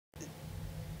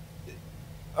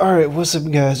Alright, what's up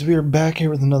guys? We are back here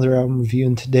with another album review,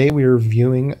 and today we are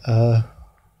reviewing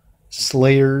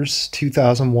Slayer's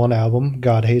 2001 album,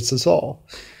 God Hates Us All.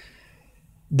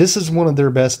 This is one of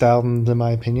their best albums in my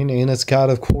opinion, and it's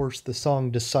got, of course, the song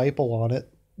Disciple on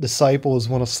it. Disciple is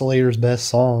one of Slayer's best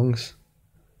songs.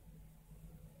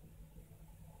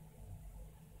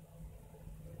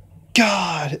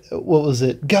 God, what was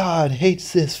it? God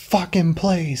hates this fucking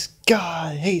place.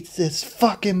 God hates this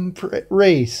fucking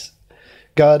race.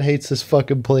 God hates this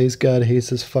fucking place. God hates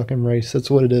this fucking race. That's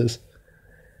what it is.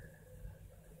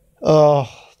 Oh,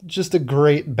 just a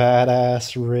great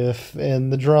badass riff,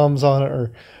 and the drums on it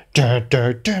are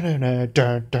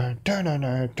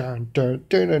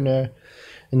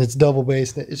and it's double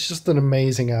bass. It's just an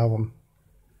amazing album.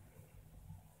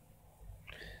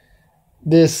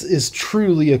 This is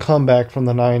truly a comeback from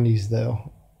the 90s,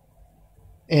 though.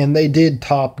 And they did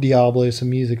top Diablo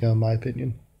some Musica, in my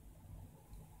opinion.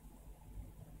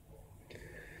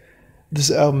 This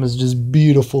album is just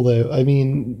beautiful, though. I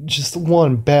mean, just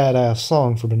one badass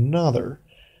song from another.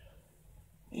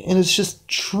 And it's just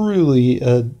truly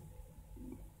a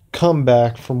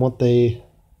comeback from what they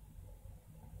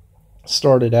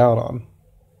started out on.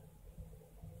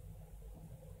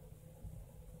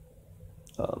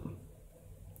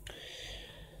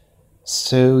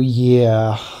 So,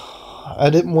 yeah. I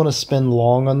didn't want to spend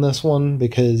long on this one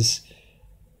because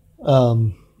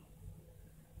I'm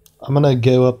going to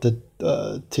go up to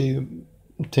 2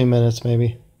 minutes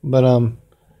maybe, but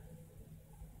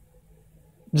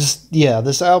just, yeah,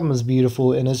 this album is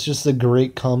beautiful, and it's just a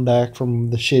great comeback from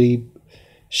the shitty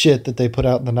shit that they put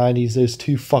out in the 90s, those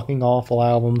two fucking awful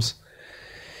albums.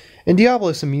 And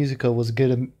Diablo Some Musica was a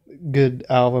good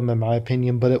album in my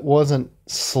opinion, but it wasn't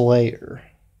Slayer.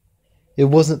 It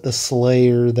wasn't the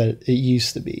Slayer that it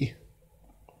used to be.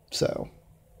 So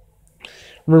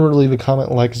remember to leave a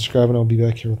comment, like, subscribe, and I'll be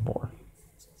back here with more.